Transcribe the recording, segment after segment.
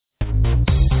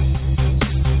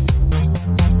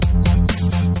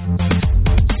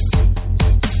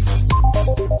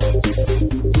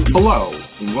Hello,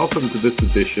 and welcome to this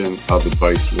edition of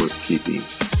Advice Worth Keeping,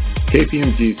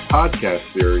 KPMG's podcast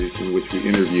series in which we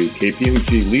interview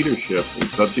KPMG leadership and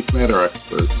subject matter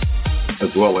experts, as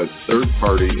well as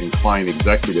third-party and client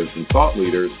executives and thought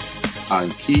leaders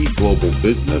on key global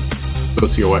business,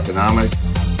 socioeconomic,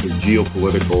 and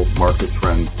geopolitical market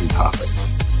trends and topics.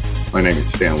 My name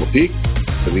is Stan Lepeak.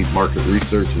 I lead market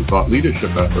research and thought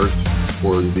leadership efforts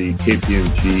for the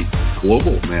KPMG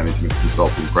Global Management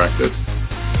Consulting practice,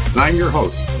 and I'm your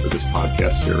host for this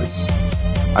podcast series.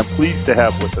 I'm pleased to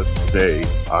have with us today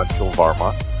Anshul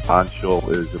Varma. Anshul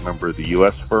is a member of the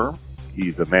U.S. firm.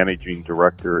 He's a managing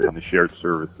director in the shared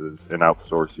services and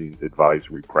outsourcing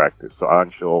advisory practice. So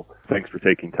Anshul, thanks for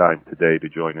taking time today to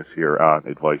join us here on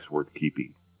Advice Worth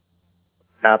Keeping.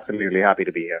 Absolutely happy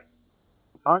to be here.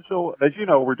 Anshul, as you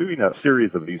know, we're doing a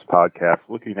series of these podcasts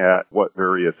looking at what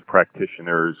various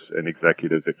practitioners and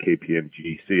executives at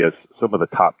KPMG see as some of the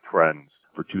top trends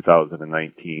for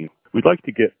 2019. We'd like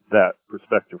to get that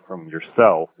perspective from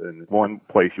yourself, and one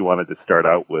place you wanted to start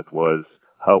out with was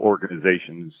how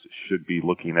organizations should be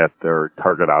looking at their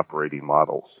target operating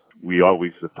models. We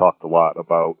always have talked a lot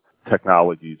about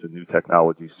technologies, and new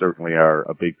technologies certainly are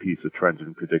a big piece of trends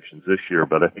and predictions this year,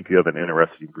 but I think you have an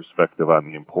interesting perspective on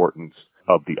the importance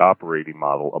of the operating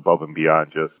model above and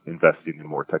beyond just investing in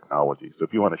more technology. So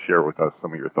if you want to share with us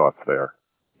some of your thoughts there.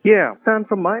 Yeah, and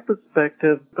from my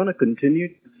perspective, I'm going to continue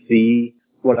to see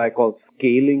what I call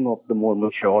scaling of the more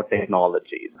mature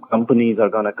technologies. Companies are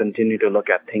going to continue to look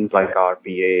at things like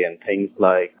RPA and things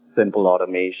like simple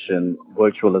automation,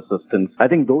 virtual assistants. I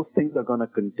think those things are going to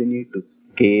continue to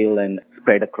scale and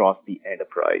spread across the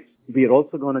enterprise. We are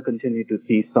also going to continue to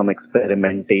see some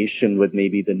experimentation with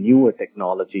maybe the newer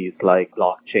technologies like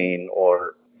blockchain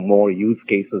or more use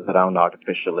cases around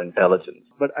artificial intelligence.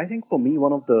 But I think for me,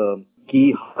 one of the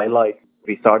key highlights,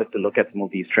 we started to look at some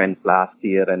of these trends last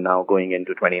year and now going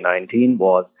into 2019,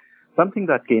 was something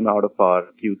that came out of our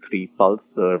Q3 Pulse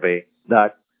survey,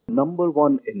 that number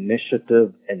one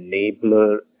initiative,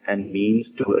 enabler, and means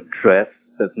to address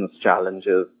business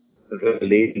challenges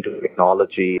relating to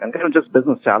technology and kind of just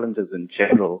business challenges in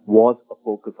general was a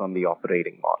focus on the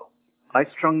operating model. I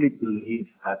strongly believe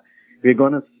that we're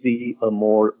going to see a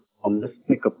more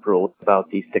holistic approach about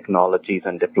these technologies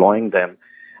and deploying them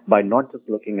by not just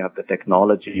looking at the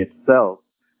technology itself,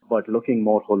 but looking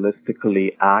more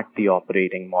holistically at the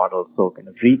operating model. So kind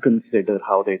of reconsider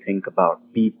how they think about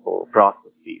people,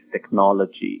 processes,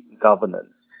 technology, governance.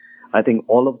 I think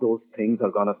all of those things are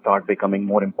going to start becoming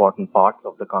more important parts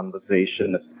of the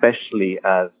conversation, especially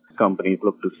as companies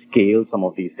look to scale some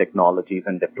of these technologies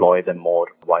and deploy them more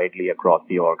widely across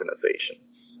the organization.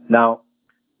 Now,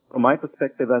 from my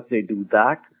perspective, as they do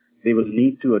that, they will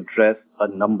need to address a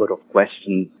number of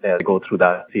questions as they go through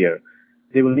that year.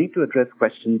 They will need to address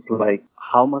questions like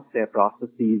how must their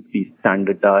processes be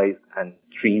standardized and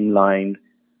streamlined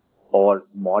or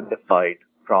modified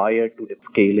prior to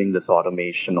scaling this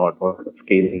automation or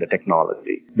scaling the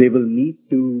technology. They will need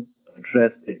to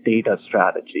address the data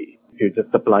strategy. If you're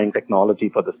just applying technology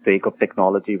for the sake of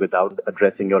technology without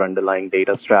addressing your underlying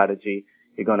data strategy,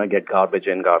 you're going to get garbage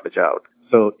in, garbage out.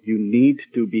 So you need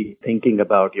to be thinking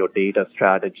about your data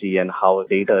strategy and how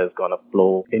data is going to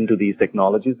flow into these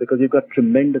technologies, because you've got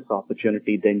tremendous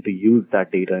opportunity then to use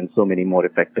that data in so many more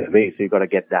effective ways. So you've got to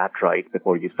get that right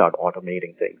before you start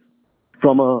automating things.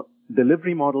 From a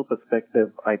delivery model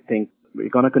perspective, I think we're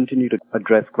going to continue to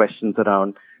address questions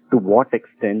around to what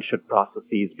extent should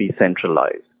processes be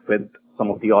centralized. With some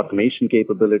of the automation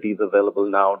capabilities available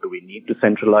now, do we need to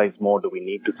centralize more? Do we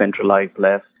need to centralize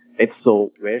less? If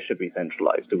so, where should we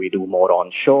centralize? Do we do more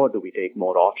onshore? Do we take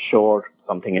more offshore?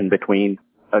 Something in between?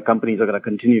 Companies are going to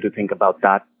continue to think about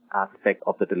that aspect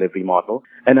of the delivery model.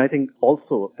 And I think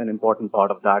also an important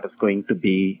part of that is going to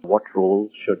be what role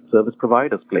should service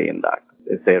providers play in that?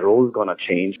 Is their role going to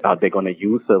change? Are they going to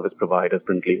use service providers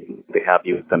differently? They have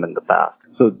used them in the past.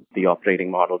 So the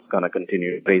operating model is going to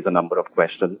continue to raise a number of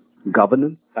questions.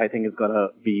 Governance, I think, is going to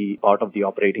be part of the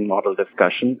operating model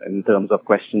discussion in terms of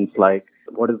questions like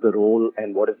what is the role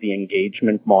and what is the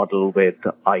engagement model with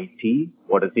IT?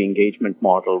 What is the engagement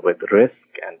model with risk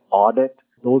and audit?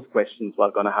 Those questions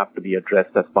are going to have to be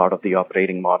addressed as part of the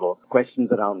operating model. Questions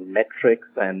around metrics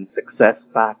and success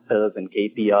factors and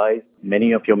KPIs.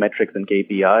 Many of your metrics and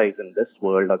KPIs in this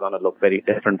world are going to look very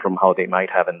different from how they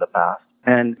might have in the past.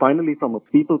 And finally, from a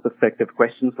people perspective,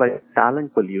 questions like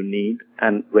talent will you need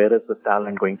and where is the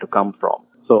talent going to come from?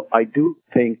 So I do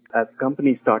think as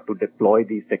companies start to deploy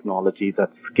these technologies at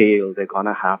scale, they're going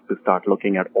to have to start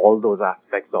looking at all those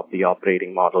aspects of the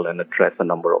operating model and address a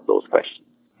number of those questions.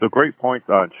 So great points,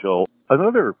 Anshul.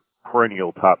 Another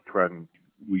perennial top trend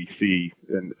we see,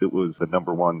 and it was the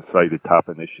number one cited top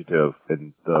initiative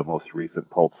in the most recent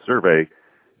Pulse survey,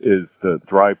 is the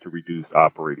drive to reduce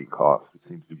operating costs. It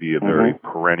seems to be a very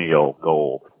perennial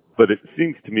goal. But it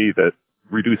seems to me that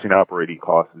reducing operating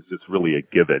costs is just really a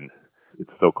given. It's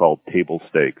so-called table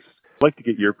stakes. I'd like to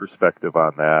get your perspective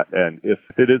on that. And if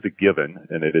it is a given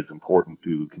and it is important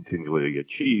to continually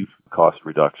achieve cost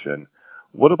reduction,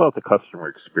 what about the customer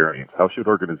experience? How should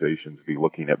organizations be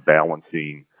looking at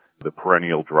balancing the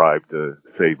perennial drive to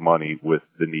save money with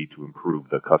the need to improve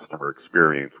the customer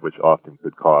experience, which often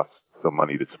could cost some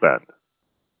money to spend?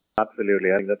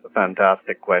 Absolutely. I think that's a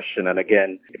fantastic question. And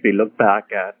again, if we look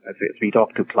back at, as we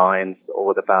talk to clients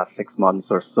over the past 6 months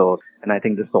or so, and I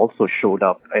think this also showed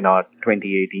up in our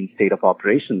 2018 State of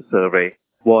Operations survey,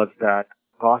 was that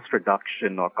cost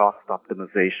reduction or cost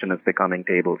optimization is becoming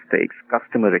table stakes.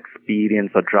 Customer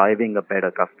experience or driving a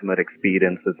better customer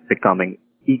experience is becoming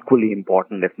equally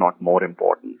important, if not more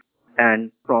important.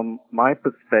 And from my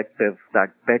perspective,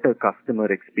 that better customer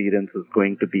experience is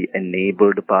going to be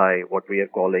enabled by what we are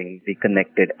calling the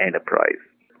connected enterprise,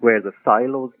 where the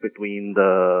silos between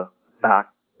the back,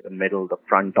 the middle, the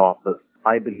front office,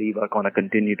 I believe are going to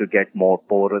continue to get more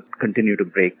porous, continue to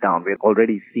break down. We're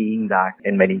already seeing that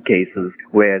in many cases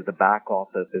where the back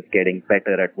office is getting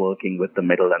better at working with the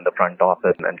middle and the front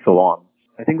office and so on.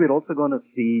 I think we're also going to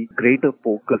see greater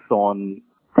focus on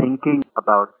thinking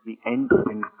about the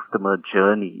end-to-end customer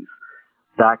journeys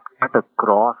that cut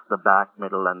across the back,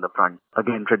 middle, and the front.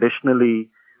 Again, traditionally,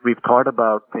 we've thought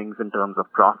about things in terms of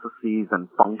processes and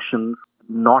functions,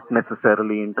 not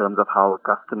necessarily in terms of how a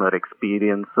customer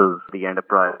experiences the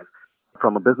enterprise.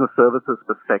 From a business services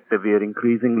perspective, we are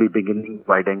increasingly beginning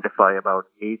to identify about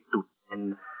 8 to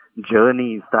 10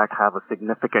 journeys that have a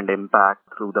significant impact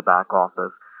through the back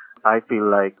office. I feel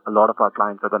like a lot of our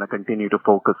clients are going to continue to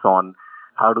focus on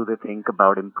how do they think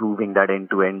about improving that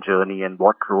end-to-end journey and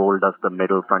what role does the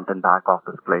middle, front, and back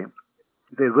office play.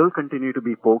 They will continue to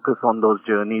be focused on those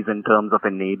journeys in terms of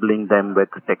enabling them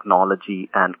with technology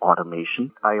and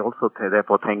automation. I also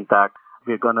therefore think that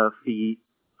we're going to see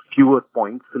fewer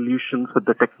point solutions with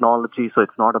the technology. So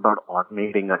it's not about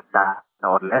automating a task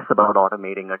or less about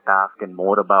automating a task and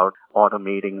more about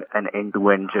automating an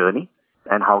end-to-end journey.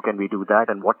 And how can we do that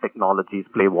and what technologies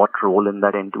play what role in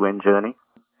that end-to-end journey?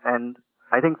 And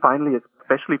I think finally,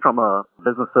 especially from a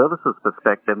business services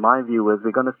perspective, my view is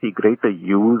we're going to see greater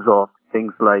use of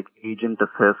things like agent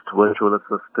assist, virtual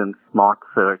assistant, smart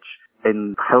search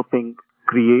in helping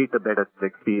create a better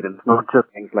experience, not just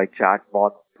things like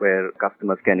chatbots where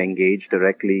customers can engage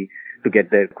directly to get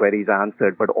their queries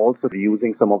answered, but also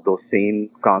using some of those same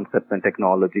concepts and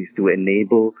technologies to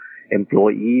enable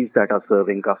employees that are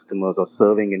serving customers or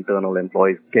serving internal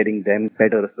employees, getting them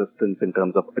better assistance in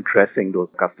terms of addressing those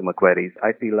customer queries.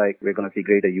 I feel like we're going to see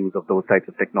greater use of those types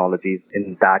of technologies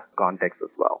in that context as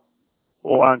well.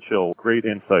 Well, Anshul, great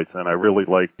insights, and I really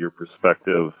like your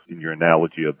perspective in your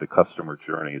analogy of the customer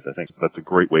journeys. I think that's a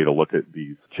great way to look at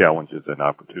these challenges and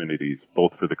opportunities,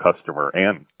 both for the customer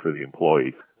and for the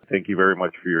employee. Thank you very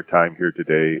much for your time here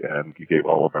today, and you gave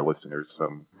all of our listeners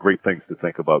some great things to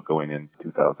think about going into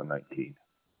 2019.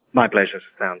 My pleasure,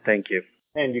 Sam. Thank you.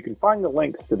 And you can find the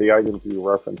links to the items we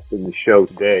referenced in the show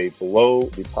today below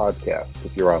the podcast.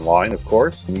 If you're online, of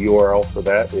course, the URL for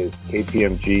that is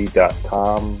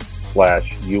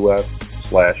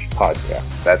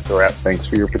kpmg.com/US/podcast. That's a wrap. Thanks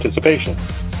for your participation.